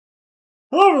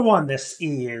Hello everyone, this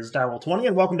is Daryl20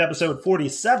 and welcome to episode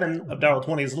 47 of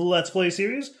Daryl20's Let's Play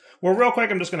series. Well, real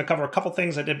quick, I'm just going to cover a couple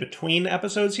things I did between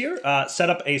episodes here. Set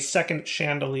up a second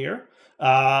chandelier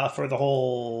for the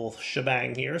whole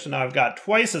shebang here. So now I've got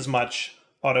twice as much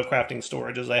auto-crafting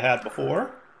storage as I had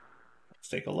before. Let's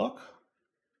take a look.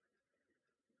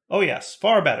 Oh yes,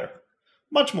 far better.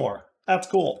 Much more. That's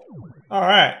cool.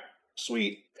 Alright,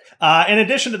 sweet. In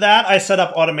addition to that, I set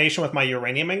up automation with my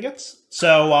uranium ingots.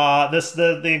 So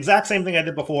the exact same thing I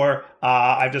did before.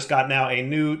 I've just got now a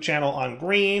new channel on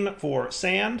green for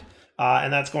sand,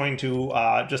 and that's going to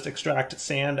just extract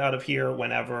sand out of here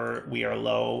whenever we are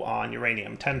low on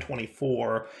uranium.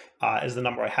 1024 is the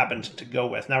number I happened to go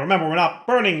with. Now remember, we're not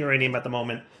burning uranium at the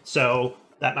moment, so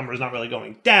that number is not really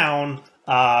going down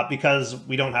because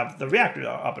we don't have the reactor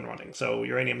up and running, so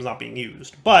uranium is not being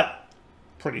used. But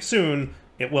pretty soon,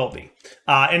 it will be.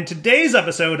 In today's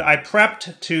episode, I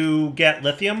prepped to get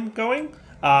lithium going.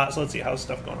 So let's see, how's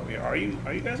stuff going over here? Are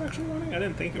you guys actually running? I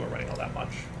didn't think you were running all that much.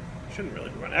 You shouldn't really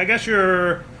be running. I guess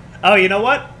you're... Oh, you know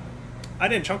what? I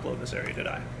didn't chunk load this area, did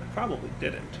I? I probably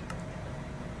didn't.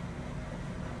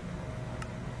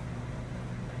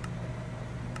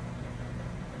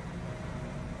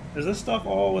 Is this stuff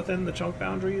all within the chunk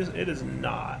boundaries? It is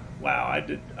not. Wow,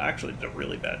 I actually did a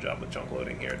really bad job with chunk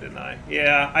loading here, didn't I?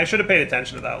 Yeah, I should have paid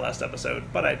attention to that last episode,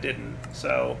 but I didn't.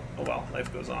 So, oh well,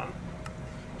 life goes on.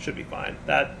 Should be fine.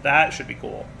 That should be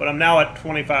cool. But I'm now at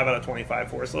 25 out of 25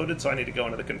 force loaded, so I need to go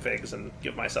into the configs and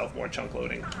give myself more chunk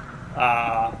loading.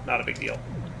 Not a big deal.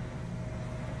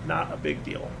 Not a big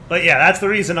deal. But yeah, that's the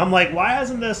reason. I'm like, why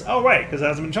hasn't this... Oh, right, because it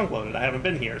hasn't been chunk loaded. I haven't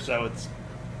been here, so it's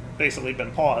basically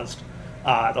been paused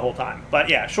the whole time. But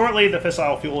yeah, shortly the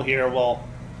fissile fuel here will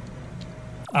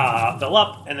fill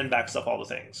up and then backs up all the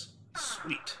things.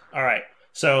 Sweet. All right.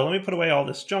 So let me put away all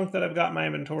this junk that I've got in my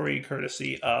inventory,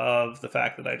 courtesy of the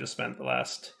fact that I just spent the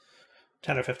last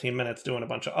 10 or 15 minutes doing a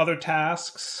bunch of other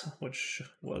tasks, which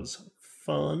was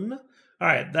fun. All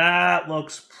right, that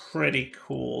looks pretty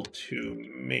cool to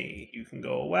me. You can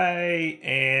go away,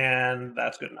 and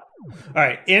that's good enough. All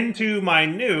right, into my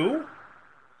new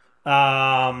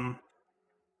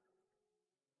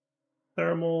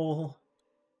thermal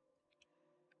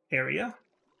area.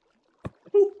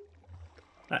 Boop.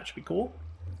 That should be cool.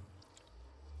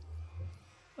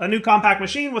 A new compact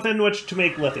machine within which to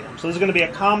make lithium. So this is going to be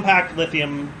a compact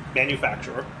lithium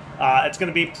manufacturer. It's going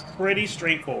to be pretty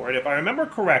straightforward, if I remember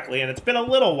correctly, and it's been a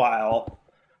little while,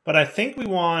 but I think we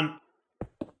want...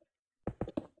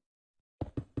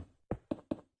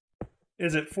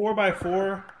 Is it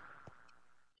 4x4?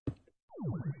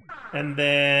 And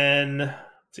then...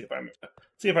 see if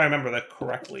I remember that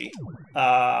correctly.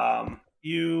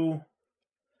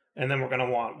 And then we're going to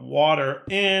want water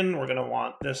in. We're going to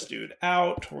want this dude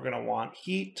out. We're going to want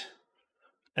heat.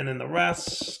 And then the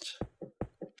rest.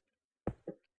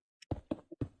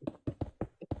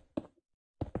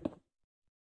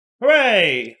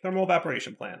 Hooray! Thermal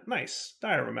evaporation plant. Nice.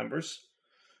 Dyer remembers.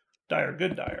 Dyer,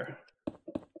 good Dyer.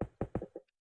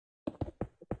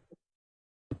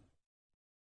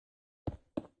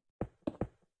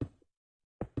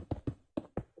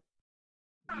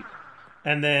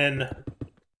 And then...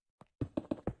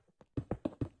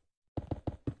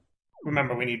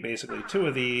 Remember, we need basically 2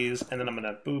 of these, and then I'm going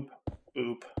to boop,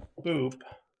 boop, boop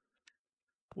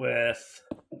with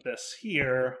this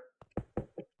here.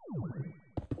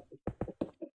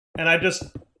 And I just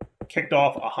kicked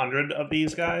off 100 of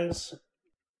these guys.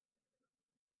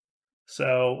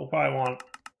 So we'll probably want,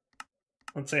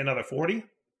 let's say, another 40.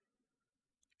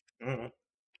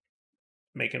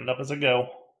 Making it up as I go.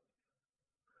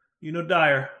 You know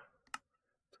Dyer.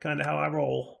 It's kind of how I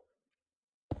roll.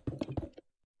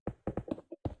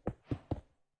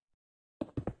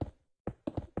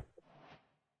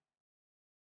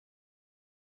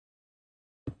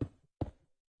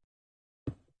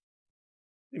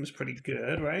 Seems pretty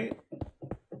good, right?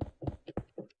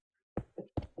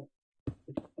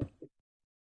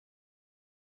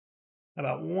 How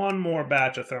about one more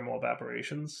batch of thermal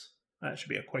evaporations? That should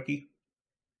be a quickie.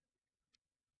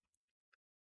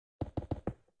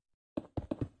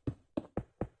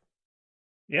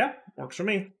 Yeah, works for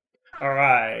me. All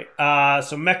right.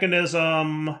 So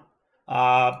mechanism,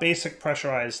 basic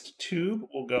pressurized tube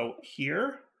will go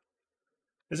here.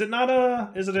 Is it not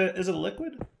a? Is it a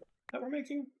liquid that we're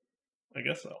making? I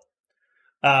guess so.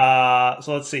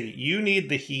 So let's see. You need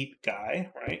the heat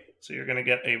guy, right? So you're going to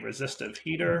get a resistive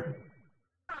heater.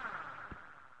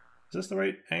 Is this the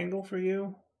right angle for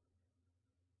you?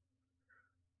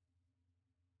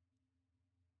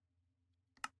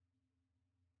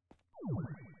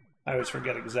 I always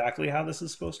forget exactly how this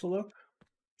is supposed to look.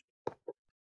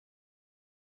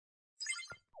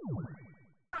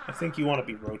 I think you want to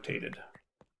be rotated.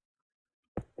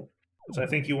 Because I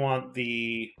think you want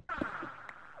the...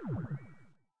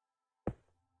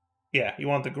 Yeah, you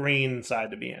want the green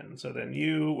side to be in. So then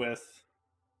you with...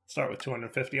 Start with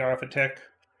 250 RF a tick.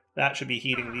 That should be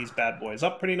heating these bad boys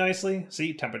up pretty nicely.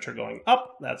 See, temperature going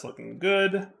up. That's looking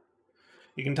good.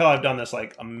 You can tell I've done this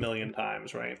like a million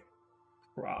times, right?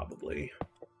 Probably.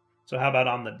 So how about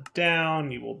on the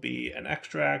down, you will be an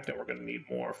extract, and we're going to need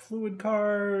more fluid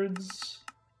cards.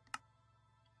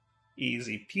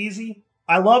 Easy peasy.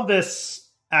 I love this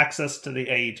access to the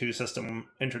AE2 system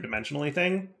interdimensionally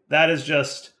thing. That is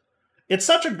just... It's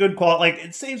such a good quality. Like,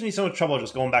 it saves me so much trouble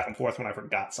just going back and forth when I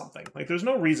forgot something. Like, there's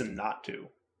no reason not to,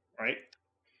 right?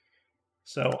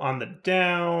 So on the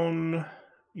down,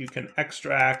 you can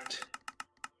extract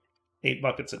 8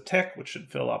 buckets a tick, which should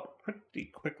fill up pretty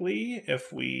quickly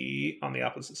if we, on the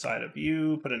opposite side of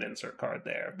you, put an insert card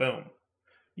there. Boom.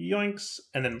 Yoinks.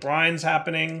 And then brine's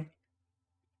happening.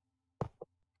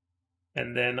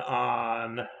 And then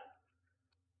on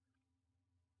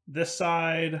this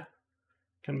side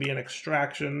can be an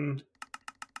extraction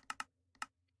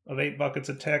of 8 buckets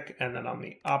a tick. And then on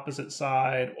the opposite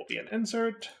side will be an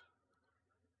insert.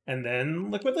 And then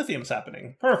liquid lithium's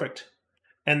happening. Perfect.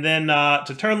 And then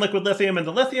to turn liquid lithium into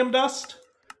lithium dust,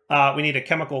 we need a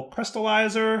chemical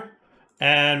crystallizer,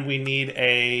 and we need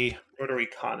a rotary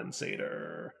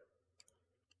condensator.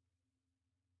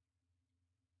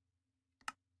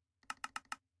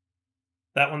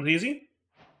 That one's easy.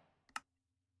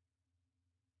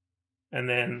 And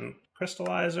then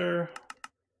crystallizer,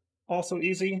 also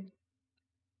easy.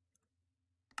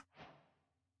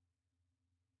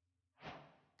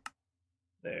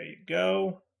 There you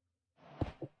go.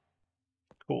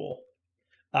 Cool.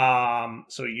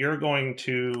 So you're going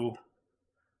to,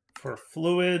 for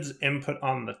fluids, input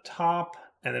on the top,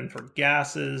 and then for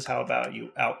gases, how about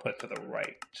you output to the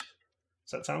right?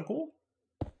 Does that sound cool?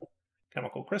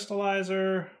 Chemical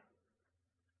crystallizer.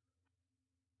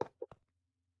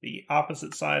 The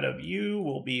opposite side of you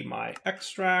will be my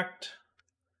extract,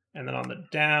 and then on the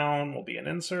down will be an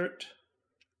insert,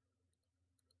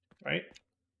 right?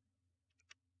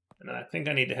 And then I think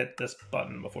I need to hit this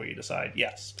button before you decide.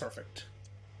 Yes, perfect.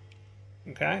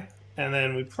 Okay, and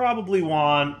then we probably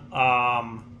want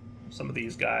some of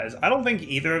these guys. I don't think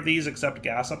either of these accept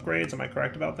gas upgrades. Am I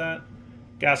correct about that?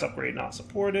 Gas upgrade not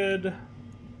supported.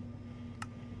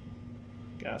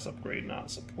 Gas upgrade not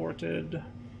supported.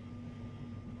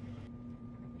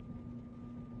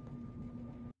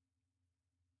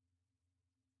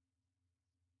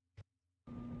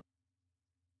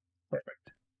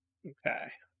 Perfect.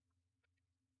 Okay.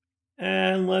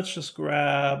 And let's just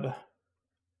grab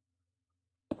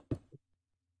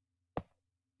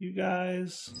you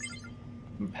guys.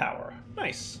 Power.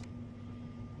 Nice.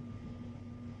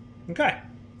 Okay.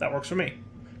 That works for me.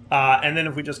 And then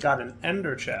if we just got an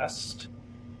ender chest,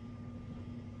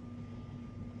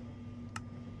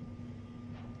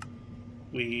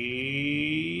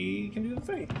 we can do the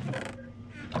thing.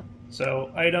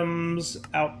 So items,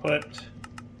 output,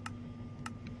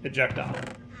 eject on.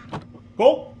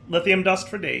 Cool. Lithium dust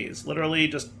for days. Literally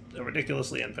just a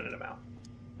ridiculously infinite amount.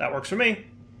 That works for me.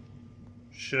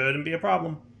 Shouldn't be a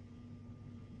problem.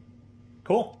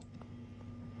 Cool.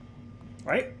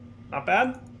 Right? Not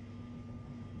bad?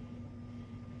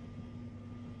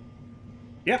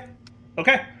 Yeah.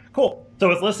 Okay, cool. So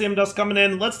with lithium dust coming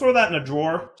in, let's throw that in a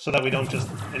drawer so that we don't just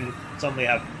suddenly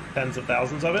have tens of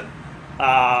thousands of it.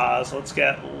 So let's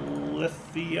get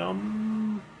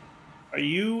lithium. Are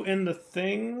you in the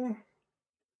thing?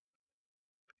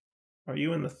 Are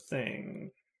you in the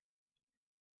thing?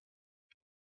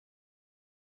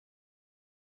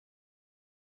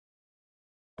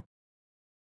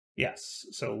 Yes.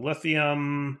 So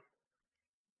lithium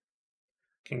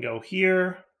can go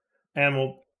here, and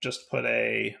we'll just put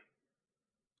a,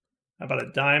 how about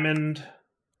a diamond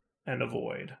and a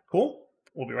void. Cool.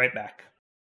 We'll be right back.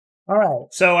 All right.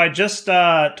 So I just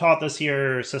taught this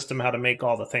here system how to make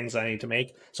all the things I need to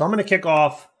make. So I'm going to kick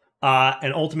off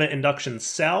an ultimate induction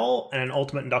cell and an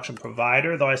ultimate induction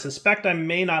provider, though I suspect I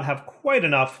may not have quite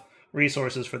enough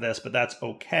resources for this, but that's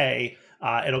okay.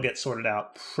 It'll get sorted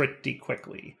out pretty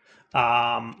quickly.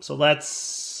 So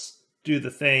let's do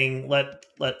the thing. Let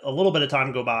a little bit of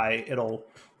time go by. It'll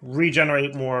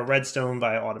regenerate more redstone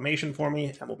by automation for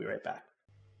me, and we'll be right back.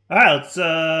 All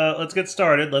right, let's get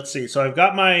started. Let's see. So I've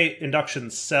got my induction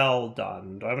cell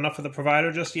done. Do I have enough for the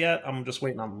provider just yet? I'm just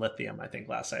waiting on lithium, I think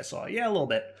last I saw. Yeah, a little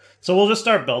bit. So we'll just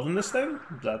start building this thing.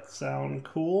 Does that sound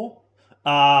cool?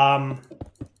 So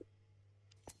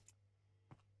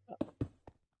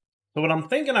what I'm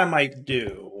thinking I might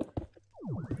do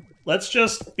let's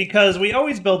just, because we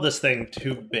always build this thing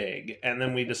too big, and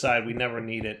then we decide we never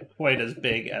need it quite as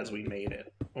big as we made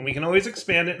it. And we can always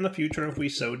expand it in the future if we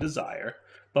so desire.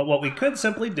 But what we could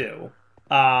simply do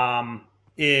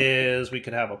is we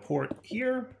could have a port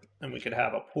here, and we could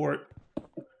have a port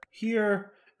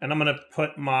here, and I'm going to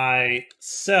put my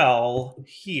cell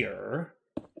here.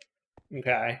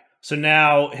 Okay, so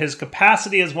now his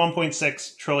capacity is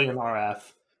 1.6 trillion RF.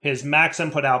 His max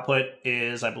input output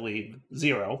is, I believe,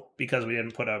 0, because we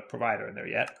didn't put a provider in there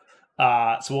yet.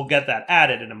 So we'll get that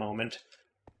added in a moment.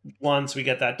 Once we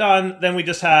get that done, then we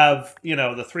just have, you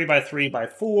know, the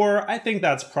 3x3x4. I think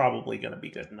that's probably going to be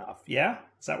good enough. Yeah?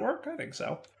 Does that work? I think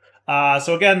so.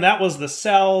 So again, that was the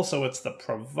cell, so it's the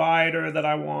provider that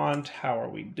I want. How are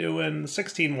we doing?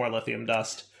 16 more lithium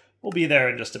dust. We'll be there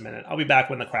in just a minute. I'll be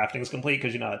back when the crafting's complete,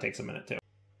 because you know that takes a minute too.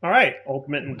 All right,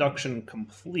 ultimate induction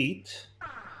complete.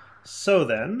 So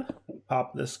then, we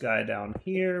pop this guy down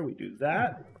here, we do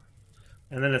that.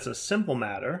 And then it's a simple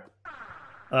matter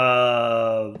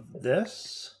of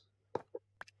this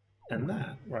and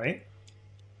that, right?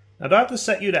 Now, do I have to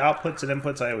set you to outputs and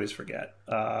inputs? I always forget.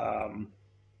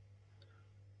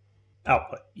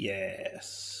 Output,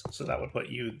 yes. So that would put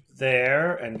you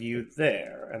there, and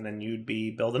then you'd be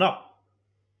building up.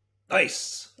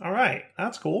 Nice. All right,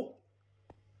 that's cool.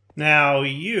 Now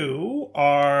you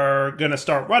are going to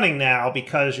start running now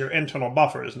because your internal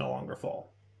buffer is no longer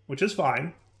full, which is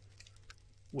fine.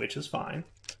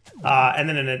 And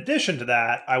then in addition to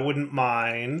that, I wouldn't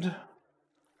mind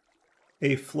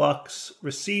a flux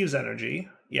receives energy.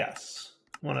 Yes,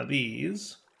 one of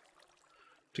these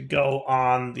to go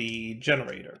on the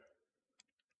generator.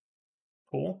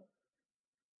 Cool.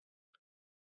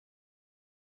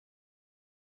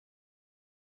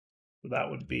 So that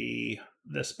would be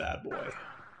this bad boy.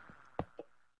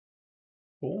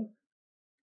 Cool.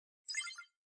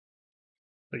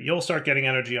 So you'll start getting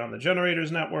energy on the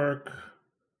generators network,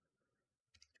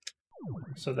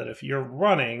 so that if you're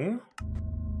running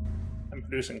and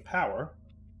producing power,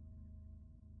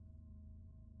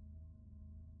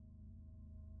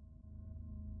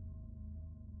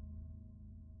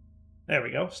 there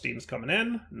we go. Steam's coming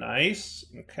in. Nice.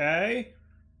 Okay.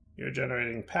 You're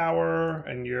generating power,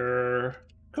 and you're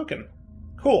cooking.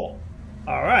 Cool.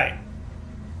 All right.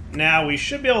 Now, we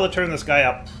should be able to turn this guy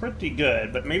up pretty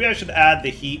good, but maybe I should add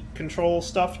the heat control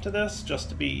stuff to this, just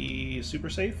to be super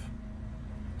safe.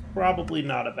 Probably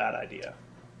not a bad idea.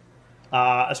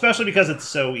 Especially because it's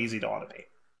so easy to automate,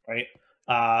 right?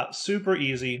 Super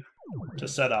easy to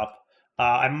set up.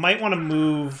 I might want to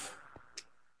move...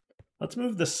 Let's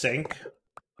move the sink.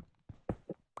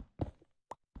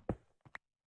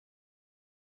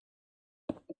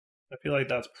 I feel like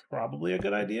that's probably a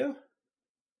good idea.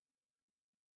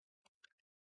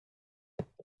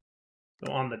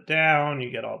 So on the down,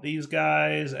 you get all these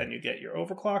guys, and you get your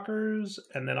overclockers.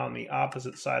 And then on the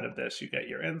opposite side of this, you get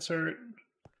your insert.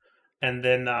 And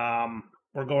then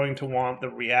we're going to want the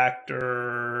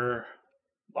reactor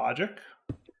logic.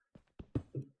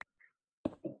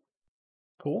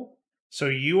 Cool. So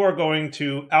you are going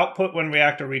to output when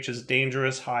reactor reaches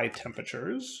dangerous high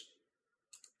temperatures.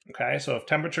 Okay, so if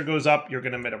temperature goes up, you're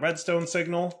going to emit a redstone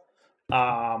signal.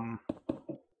 And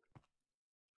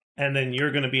then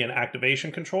you're going to be an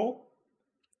activation control.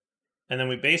 And then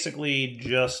we basically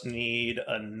just need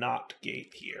a NOT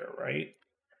gate here, right?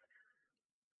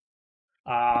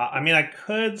 I mean, I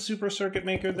could super circuit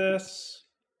maker this.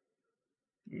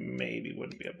 Maybe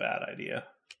wouldn't be a bad idea.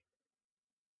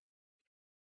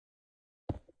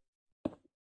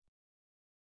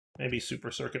 Maybe super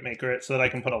circuit maker it so that I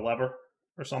can put a lever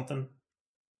or something.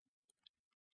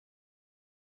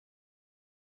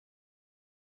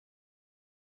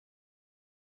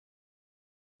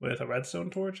 With a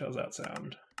redstone torch? How's that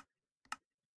sound?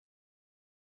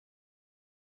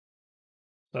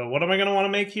 So what am I going to want to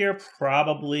make here?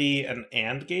 Probably an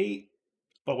AND gate,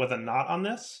 but with a NOT on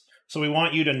this. So we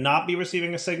want you to not be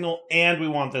receiving a signal, and we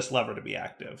want this lever to be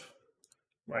active,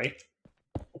 right?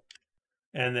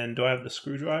 And then do I have the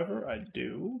screwdriver? I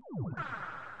do.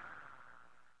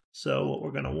 So what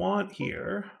we're going to want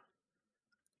here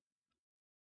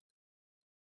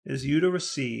is you to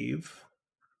receive,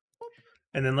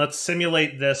 and then let's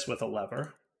simulate this with a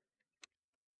lever.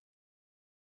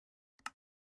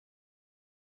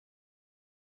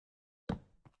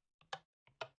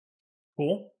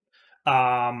 Cool.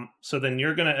 So then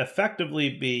you're going to effectively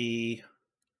be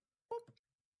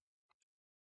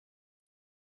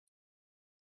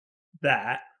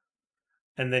that,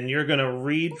 and then you're going to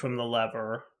read from the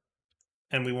lever,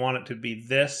 and we want it to be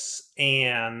this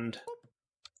and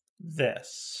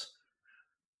this,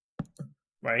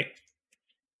 right?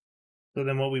 So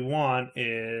then what we want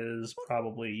is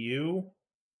probably you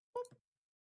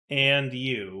and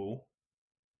you.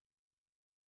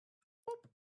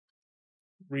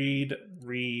 Read,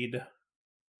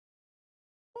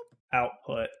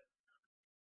 output.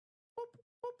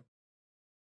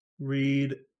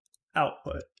 Read,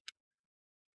 output.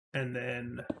 And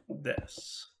then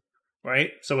this.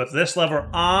 Right? So with this lever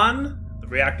on, the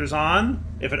reactor's on.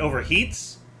 If it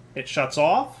overheats, it shuts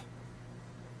off.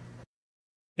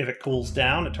 If it cools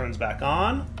down, it turns back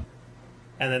on.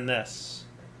 And then this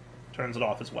turns it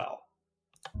off as well.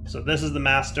 So this is the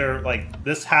master, like,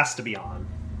 this has to be on.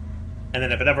 And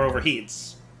then if it ever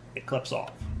overheats, it clips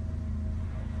off.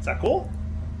 Is that cool?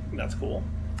 I think that's cool.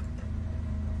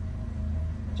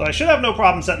 So I should have no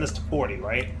problem setting this to 40,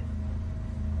 right?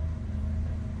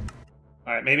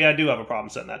 Alright, maybe I do have a problem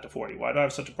setting that to 40. Why do I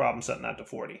have such a problem setting that to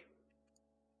 40?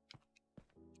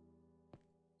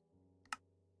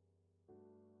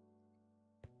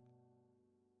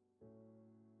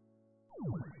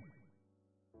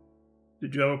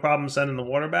 Did you have a problem sending the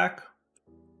water back?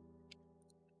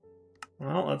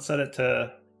 Well, let's set it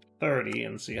to 30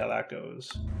 and see how that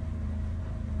goes.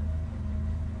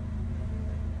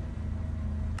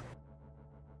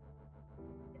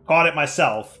 Caught it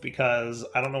myself because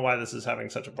I don't know why this is having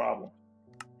such a problem.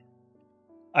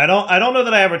 I don't know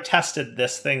that I ever tested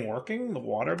this thing working, the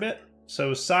water bit.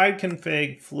 So side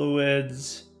config,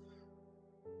 fluids,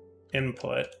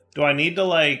 input. Do I need to,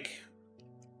 like...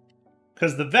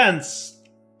 Because the vents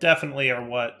definitely are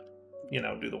what, you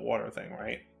know, do the water thing,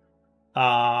 right?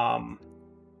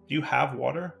 Do you have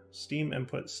water? Steam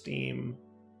input, steam,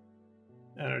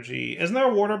 energy. Isn't there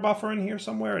a water buffer in here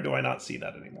somewhere, or do I not see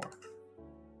that anymore?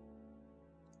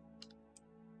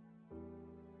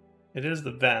 It is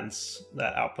the vents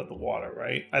that output the water,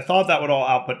 right? I thought that would all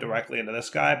output directly into this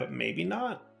guy, but maybe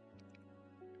not.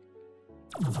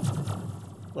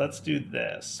 Let's do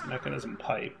this. Mechanism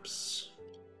pipes.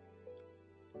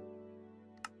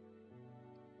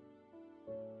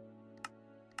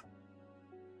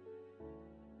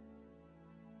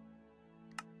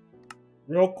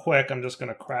 Real quick, I'm just going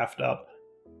to craft up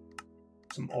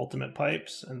some ultimate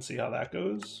pipes and see how that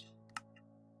goes.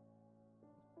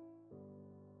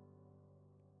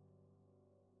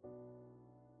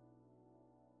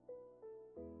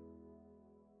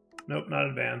 Nope, not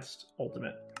advanced.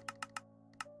 Ultimate.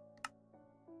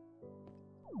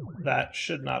 That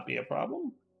should not be a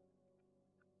problem.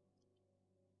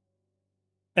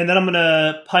 And then I'm going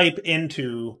to pipe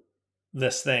into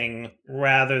this thing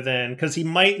rather than... Because he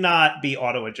might not be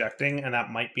auto-ejecting, and that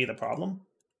might be the problem.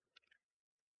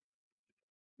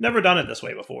 Never done it this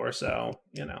way before, so,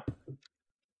 you know.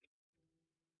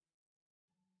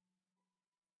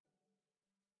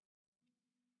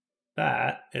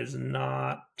 That is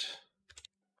not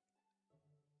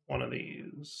one of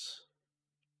these.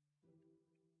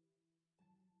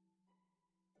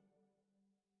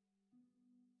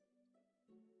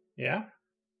 Yeah.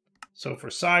 So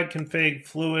for side config,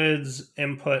 fluids,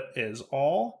 input is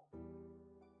all.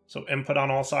 So input on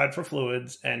all side for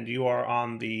fluids, and you are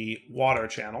on the water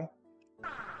channel.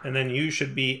 And then you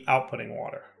should be outputting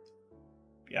water.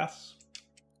 Yes.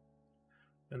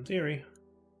 In theory.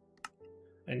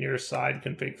 And your side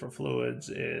config for fluids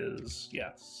is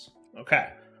yes.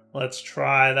 Okay. Let's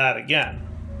try that again.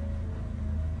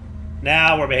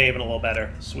 Now we're behaving a little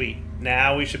better. Sweet.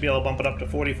 Now we should be able to bump it up to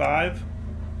 45.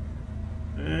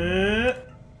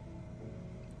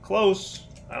 Close.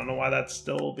 I don't know why that's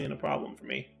still being a problem for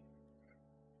me.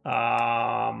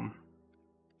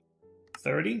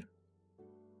 30.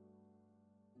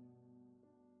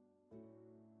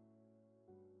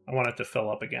 I want it to fill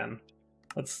up again.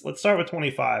 Let's start with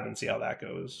 25 and see how that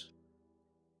goes.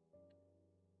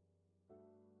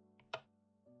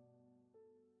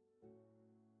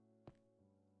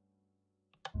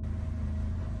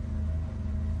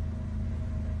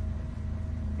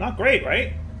 Not great,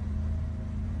 right?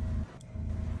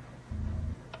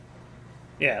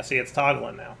 Yeah, see, it's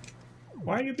toggling now.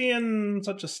 Why are you being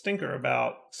such a stinker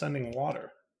about sending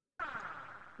water?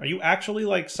 Are you actually,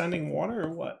 like, sending water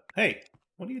or what? Hey,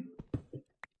 what do you...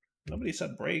 Nobody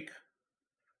said break.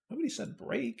 Nobody said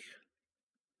break.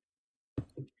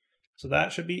 So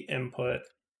that should be input.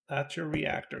 That's your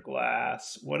reactor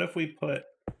glass. What if we put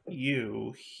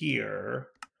you here?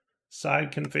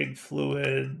 Side config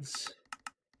fluids.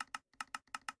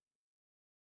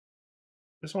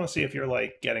 Just want to see if you're,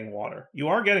 like, getting water. You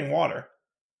are getting water.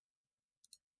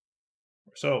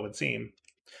 So it would seem.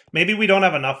 Maybe we don't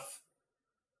have enough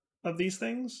of these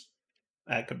things?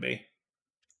 That could be.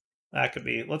 That could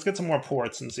be. Let's get some more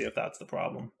ports and see if that's the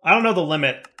problem. I don't know the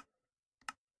limit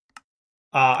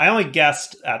I only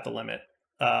guessed at the limit.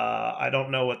 I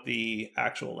don't know what the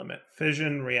actual limit.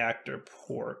 Fission reactor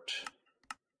port.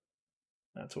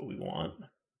 That's what we want.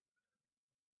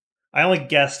 I only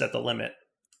guessed at the limit.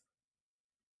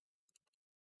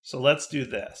 So let's do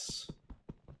this.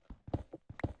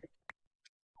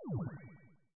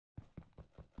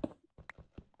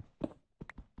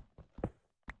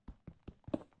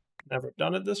 Never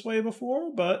done it this way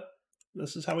before, but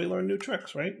this is how we learn new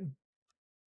tricks, right?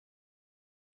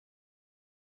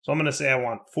 So I'm going to say I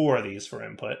want 4 of these for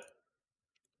input,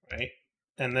 right?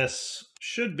 And this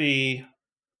should be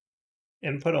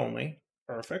input only.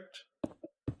 Perfect.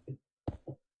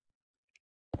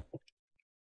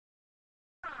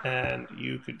 And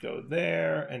you could go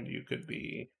there, and you could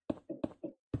be...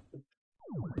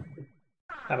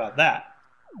 How about that?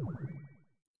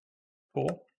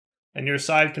 Cool. And your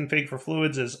side config for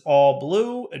fluids is all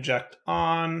blue, eject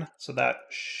on, so that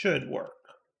should work.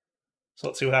 So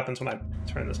let's see what happens when I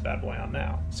turn this bad boy on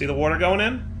now. See the water going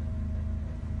in?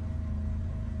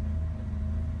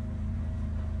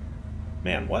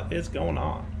 Man, what is going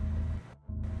on?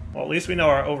 Well, at least we know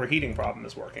our overheating problem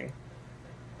is working.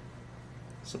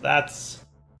 So that's...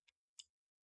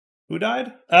 Who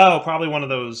died? Oh, probably one of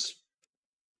those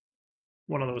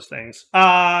things.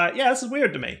 Yeah, this is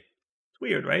weird to me. It's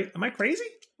weird, right? Am I crazy?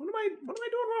 What am I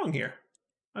doing wrong here?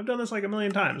 I've done this like a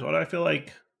million times. Why do I feel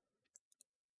like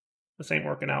this ain't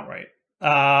working out right?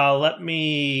 Let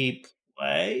me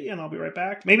play, and I'll be right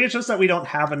back. Maybe it's just that we don't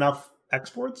have enough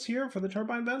exports here for the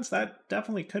turbine vents. That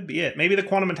definitely could be it. Maybe the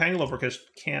quantum entangle over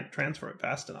can't transfer it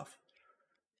fast enough.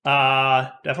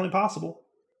 Definitely possible.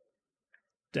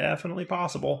 Definitely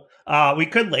possible. We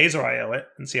could laser IO it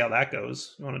and see how that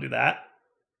goes. You want to do that?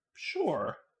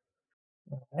 Sure.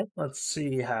 All right, let's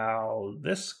see how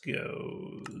this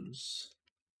goes.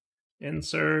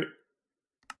 Insert,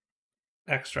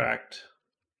 extract.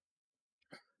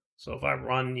 So if I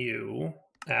run you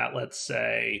at, let's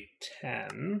say,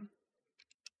 10.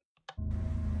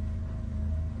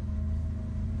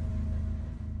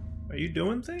 Are you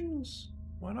doing things?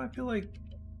 Why do I feel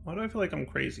like I'm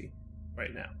crazy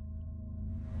right now?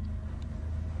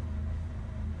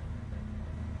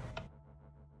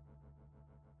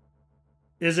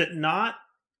 Is it not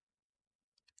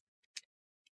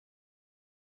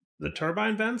the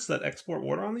turbine vents that export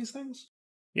water on these things?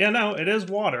 Yeah, no, it is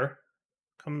water.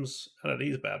 Comes out of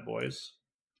these bad boys.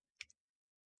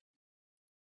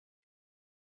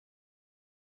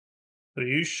 So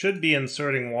you should be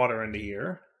inserting water into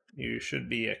here. You should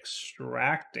be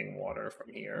extracting water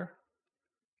from here.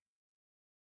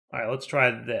 All right, let's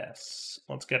try this.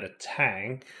 Let's get a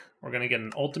tank. We're going to get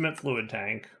an ultimate fluid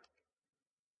tank.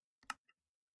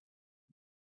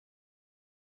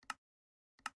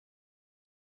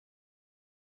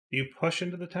 Do you push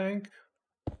into the tank?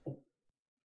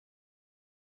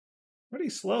 Pretty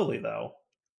slowly, though.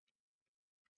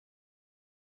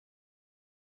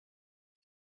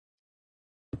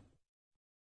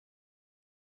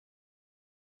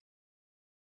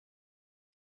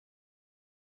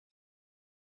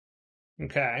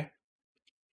 Okay.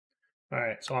 All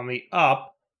right, so on the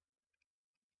up,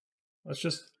 let's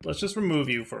just remove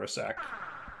you for a sec.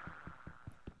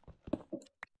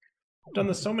 I've done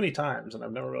this so many times, and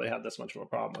I've never really had this much of a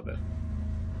problem with it.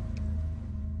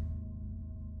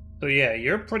 So yeah,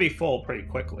 you're pretty full pretty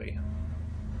quickly.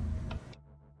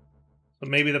 So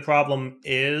maybe the problem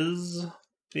is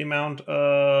the amount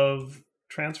of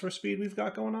transfer speed we've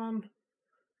got going on?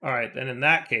 All right, then in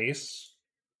that case,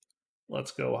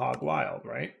 let's go hog wild,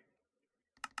 right?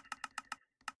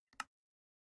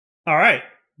 All right,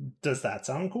 does that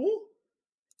sound cool?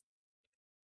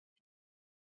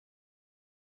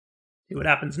 See what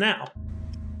happens now.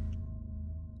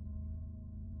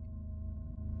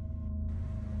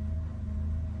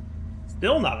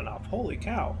 Still not enough, holy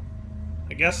cow.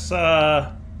 I guess,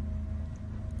 and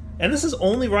this is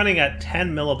only running at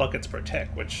 10 millibuckets per tick,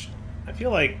 which I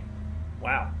feel like,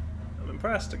 wow, I'm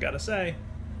impressed, I gotta say.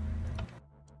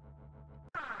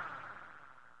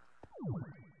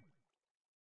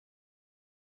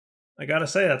 I gotta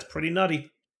say, that's pretty nutty.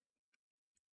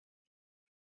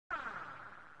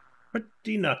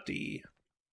 Pretty nutty.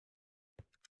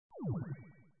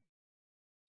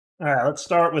 Alright, let's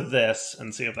start with this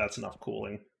and see if that's enough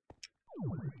cooling.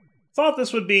 Thought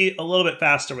this would be a little bit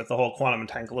faster with the whole quantum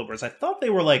entangleovers. I thought they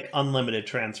were like unlimited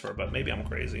transfer, but maybe I'm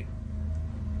crazy.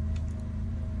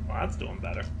 Well, that's doing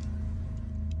better.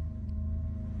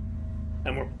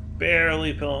 And we're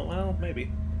barely pulling, well,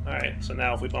 maybe. Alright, so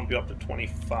now if we bump you up to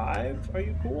 25, are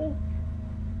you cool?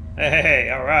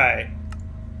 Hey, alright.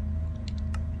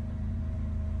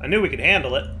 I knew we could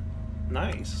handle it.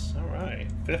 Nice,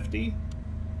 alright. 50?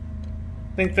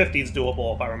 I think 50 is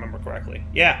doable if I remember correctly.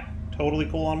 Yeah, totally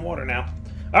cool on water now.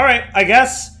 All right, I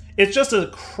guess it's just a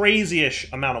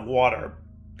crazy-ish amount of water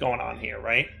going on here,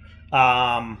 right?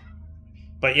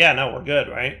 But yeah, no, we're good,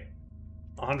 right?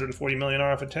 140 million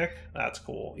RF a tick? That's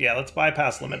cool. Yeah, let's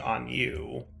bypass limit on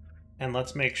you. And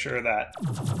let's make sure that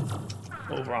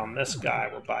over on this guy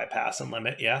we're bypassing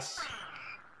limit, yes.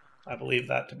 I believe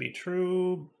that to be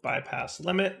true. Bypass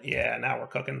limit. Yeah, now we're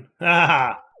cooking.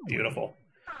 Ah, beautiful.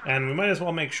 And we might as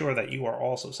well make sure that you are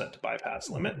also set to bypass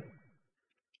limit.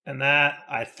 And that,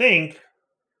 I think,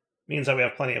 means that we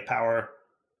have plenty of power,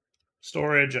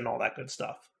 storage, and all that good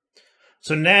stuff.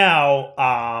 So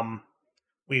now,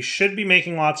 we should be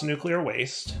making lots of nuclear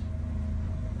waste.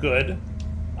 Good.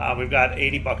 We've got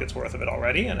 80 buckets worth of it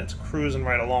already, and it's cruising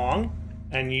right along.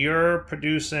 And you're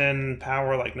producing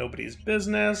power like nobody's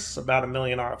business, about 1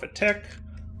 million RF a tick.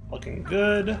 Looking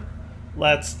good.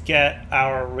 Let's get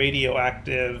our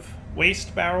radioactive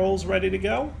waste barrels ready to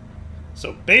go.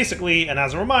 So basically, and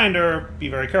as a reminder, be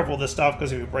very careful with this stuff,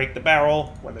 because if you break the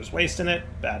barrel when there's waste in it,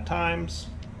 bad times.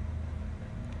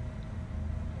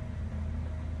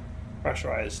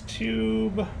 Pressurized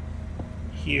tube.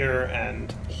 Here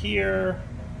and here.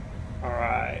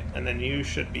 Alright, and then you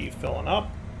should be filling up.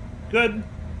 Good.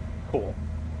 Cool.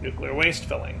 Nuclear waste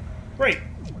filling. Great.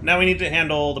 Now we need to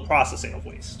handle the processing of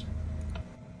waste.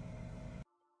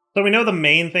 So we know the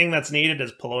main thing that's needed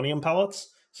is polonium pellets.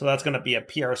 So that's going to be a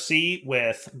PRC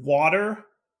with water,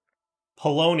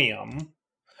 polonium,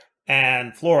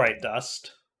 and fluorite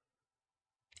dust.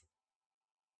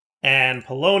 And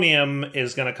polonium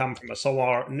is going to come from a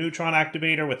solar neutron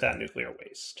activator with that nuclear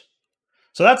waste.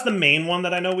 So that's the main one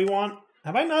that I know we want.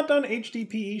 Have I not done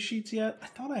HDPE sheets yet? I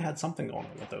thought I had something going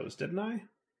on with those, didn't I?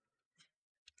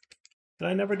 Did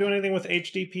I never do anything with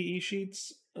HDPE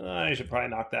sheets? I should probably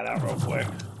knock that out real quick.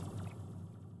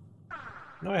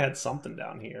 I know I had something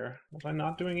down here. Was I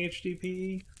not doing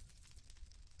HDPE?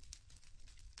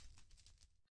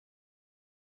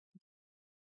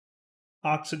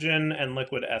 Oxygen and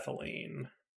liquid ethylene.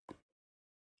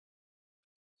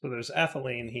 So there's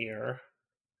ethylene here,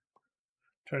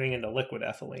 turning into liquid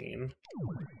ethylene.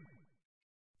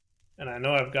 And I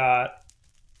know I've got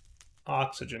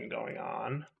oxygen going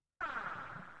on.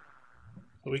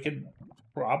 So we could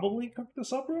probably cook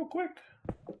this up real quick.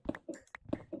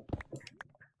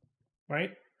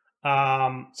 Right?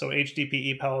 So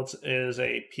HDPE pellets is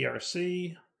a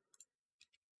PRC.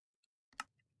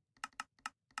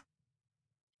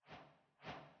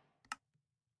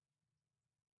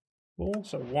 Cool.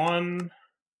 So one.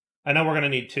 I know we're going to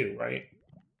need two, right?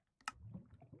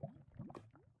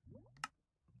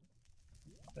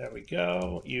 There we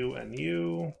go. You and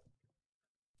you.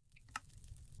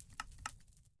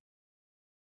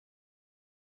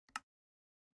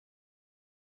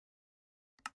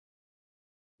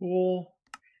 Cool.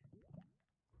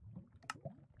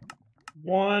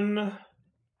 One.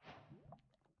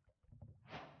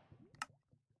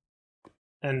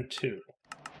 And two.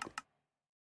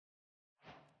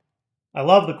 I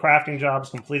love the crafting jobs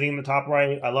completing the top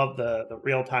right. I love the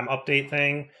real-time update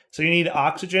thing. So you need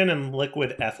oxygen and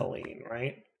liquid ethylene,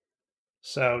 right?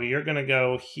 So you're going to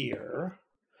go here.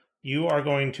 You are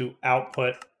going to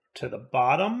output to the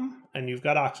bottom, and you've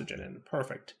got oxygen in.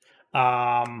 Perfect.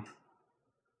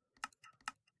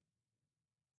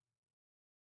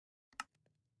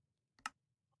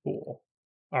 Cool.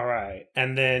 All right.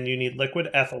 And then you need liquid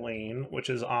ethylene, which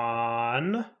is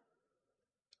on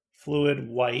fluid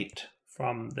white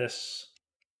from this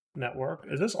network.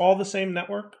 Is this all the same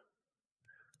network?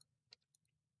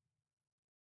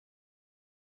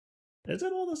 Is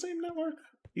it all the same network?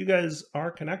 You guys are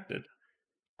connected.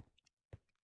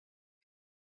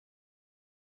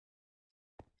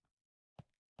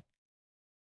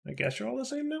 I guess you're all the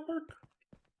same network?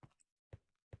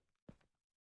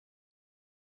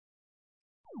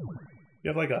 You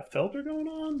have like a filter going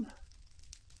on?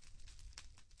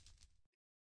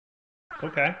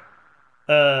 Okay.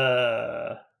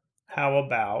 How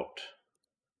about...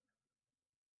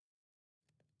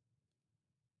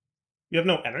 You have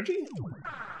no energy?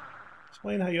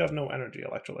 Explain how you have no energy,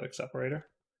 electrolytic separator.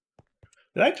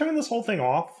 Did I turn this whole thing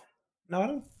off? No, I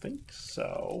don't think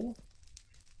so.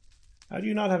 How do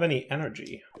you not have any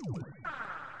energy?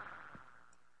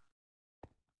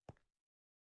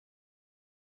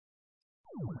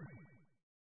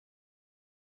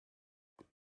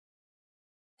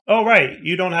 Oh, right.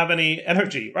 You don't have any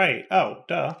energy. Right. Oh,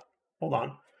 duh. Hold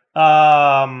on.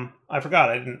 I forgot.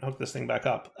 I didn't hook this thing back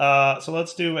up. So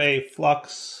let's do a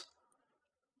flux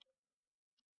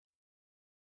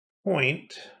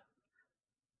point.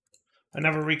 I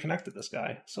never reconnected this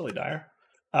guy. Silly Dyer.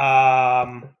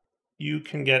 you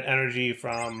can get energy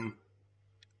from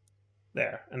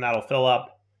there, and that'll fill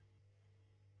up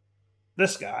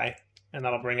this guy, and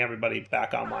that'll bring everybody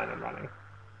back online and running.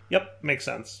 Yep, makes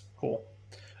sense. Cool.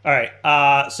 All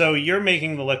right, so you're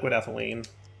making the liquid ethylene,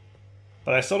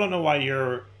 but I still don't know why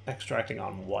you're extracting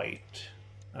on white.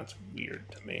 That's weird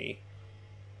to me.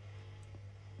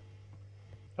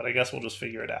 But I guess we'll just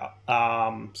figure it out.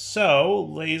 So,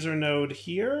 laser node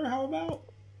here, how about?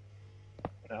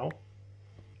 No.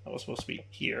 That was supposed to be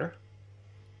here.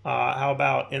 How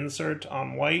about insert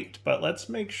on white? But let's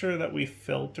make sure that we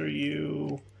filter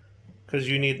you, because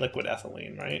you need liquid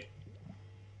ethylene, right?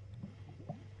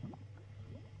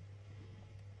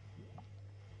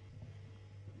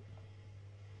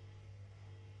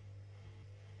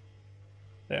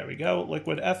 There we go,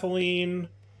 liquid ethylene.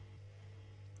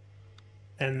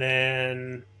 And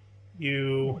then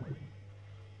you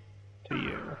to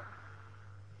you.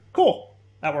 Cool,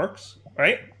 that works,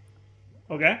 right?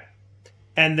 Okay.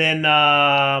 And then,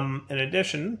 in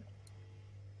addition,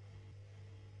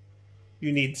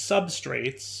 you need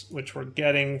substrates, which we're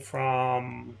getting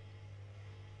from...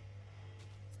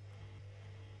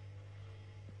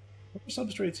 Where are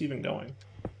substrates even going?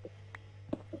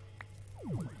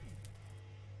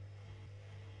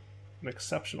 An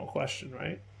exceptional question,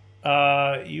 right?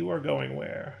 You are going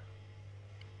where?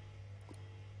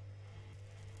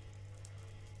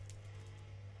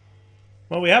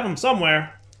 Well, we have them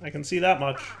somewhere. I can see that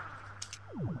much.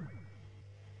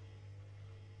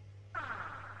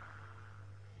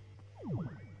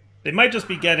 They might just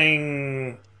be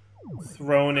getting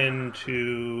thrown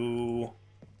into,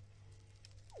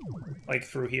 like,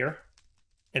 through here,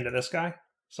 into this guy.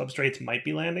 Substrates might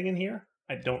be landing in here.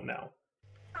 I don't know.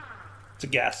 It's a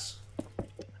guess.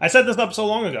 I set this up so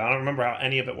long ago, I don't remember how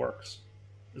any of it works.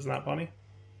 Isn't that funny?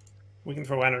 We can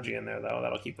throw energy in there, though.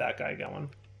 That'll keep that guy going.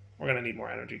 We're going to need more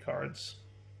energy cards,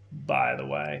 by the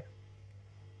way.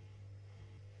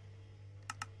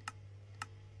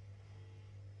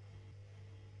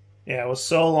 Yeah, it was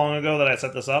so long ago that I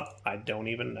set this up, I don't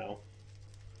even know.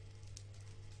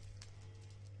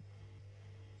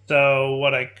 So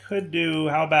what I could do,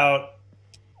 how about...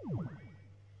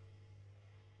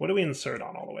 What do we insert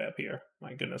on all the way up here?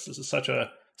 My goodness, this is such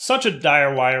a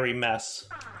dire, wiry mess.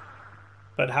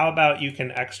 But how about you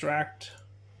can extract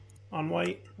on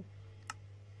white?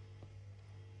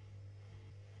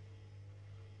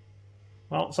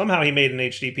 Well, somehow he made an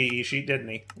HDPE sheet, didn't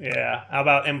he? Yeah. How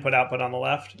about input-output on the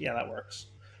left? Yeah, that works.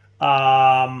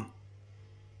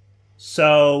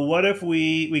 So what if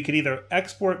we could either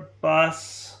export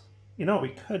bus... You know what we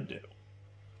could do?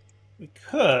 We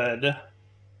could...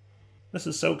 This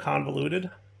is so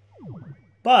convoluted.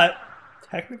 But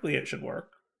technically it should work.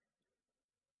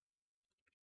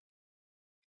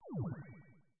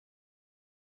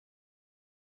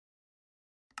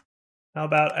 How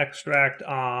about extract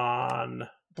on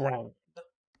brown?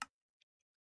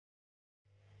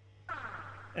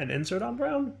 And insert on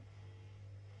brown?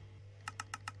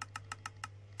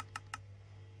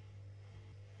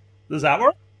 Does that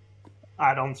work?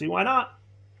 I don't see why not.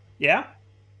 Yeah?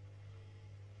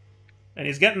 And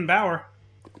he's getting power.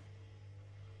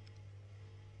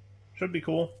 Should be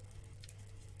cool.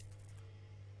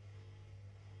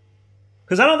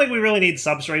 Because I don't think we really need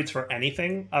substrates for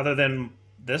anything other than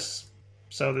this.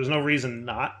 So there's no reason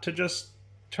not to just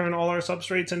turn all our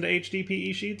substrates into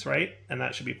HDPE sheets, right? And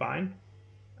that should be fine.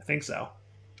 I think so.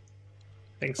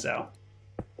 I think so.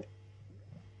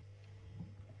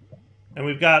 And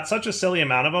we've got such a silly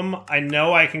amount of them. I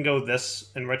know I can go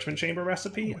this enrichment chamber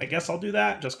recipe. I guess I'll do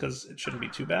that just because it shouldn't be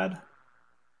too bad.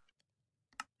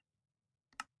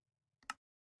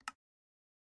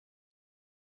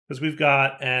 Because we've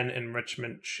got an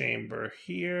enrichment chamber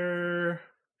here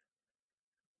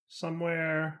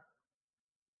somewhere.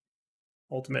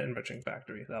 Ultimate enriching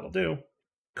factory. That'll do.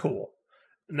 Cool.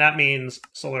 And that means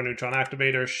solar neutron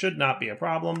activator should not be a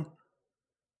problem.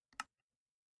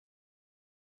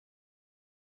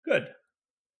 Good.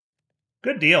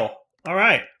 Good deal. All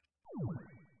right.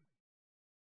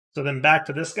 So then back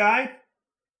to this guy.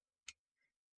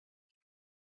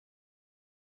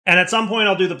 And at some point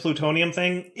I'll do the plutonium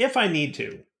thing if I need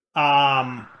to.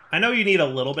 I know you need a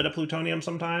little bit of plutonium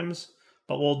sometimes,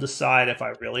 but we'll decide if I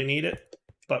really need it.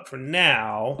 But for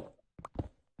now,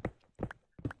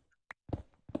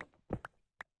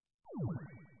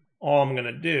 all I'm going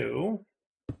to do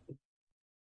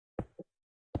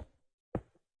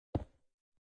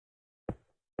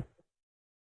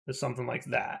is something like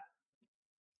that.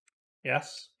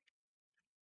 Yes?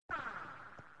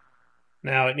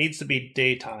 Now, it needs to be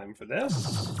daytime for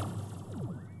this.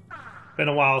 Been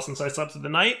a while since I slept through the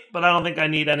night, but I don't think I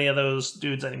need any of those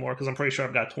dudes anymore because I'm pretty sure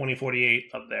I've got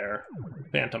 2048 of their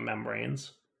phantom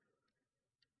membranes.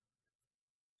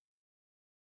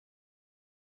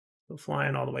 So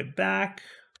flying all the way back.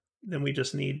 Then we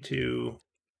just need to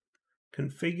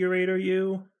configurator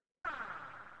you.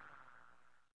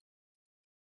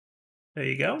 There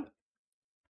you go.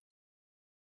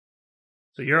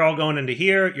 So you're all going into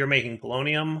here. You're making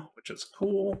polonium, which is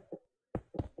cool.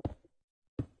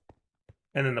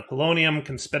 And then the polonium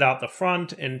can spit out the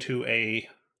front into a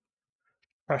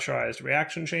pressurized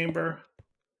reaction chamber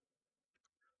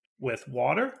with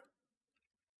water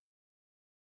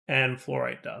and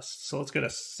fluorite dust. So let's get a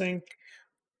sink.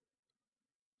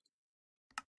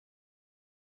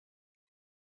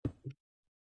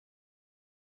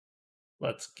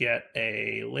 Let's get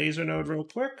a laser node real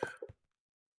quick.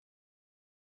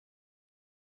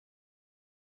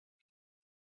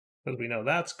 Because we know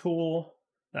that's cool.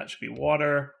 That should be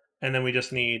water. And then we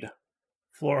just need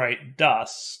fluorite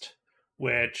dust,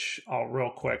 which I'll real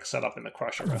quick set up in the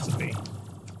crusher recipe.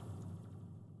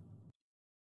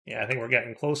 Yeah, I think we're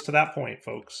getting close to that point,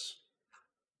 folks.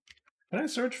 Can I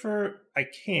search for... I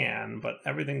can, but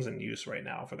everything's in use right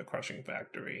now for the crushing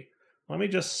factory. Let me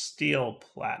just steal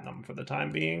platinum for the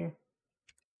time being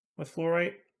with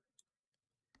fluorite.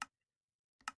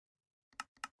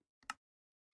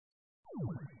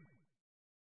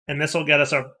 And this will get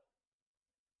us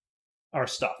our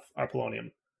stuff, our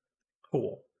polonium.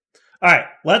 Cool. All right,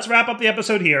 let's wrap up the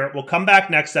episode here. We'll come back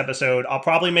next episode. I'll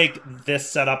probably make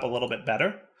this setup a little bit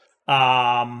better.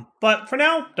 But for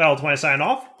now, Dial20 sign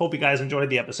off. Hope you guys enjoyed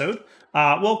the episode.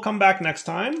 We'll come back next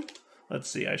time. Let's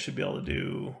see, I should be able to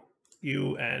do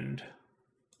you and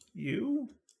you.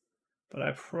 But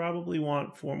I probably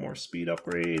want 4 more speed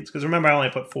upgrades. Because remember, I only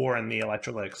put 4 in the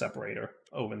electrolytic separator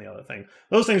over in the other thing.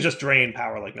 Those things just drain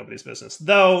power like nobody's business.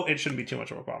 Though, it shouldn't be too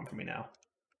much of a problem for me now.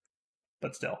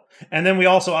 But still. And then we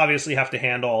also obviously have to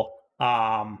handle... did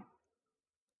I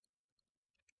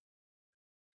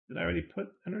already put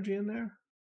energy in there?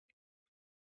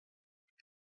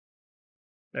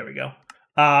 There we go.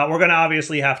 We're going to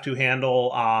obviously have to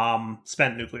handle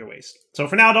spent nuclear waste. So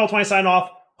for now, Dial20 sign off.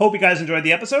 Hope you guys enjoyed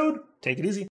the episode. Take it easy.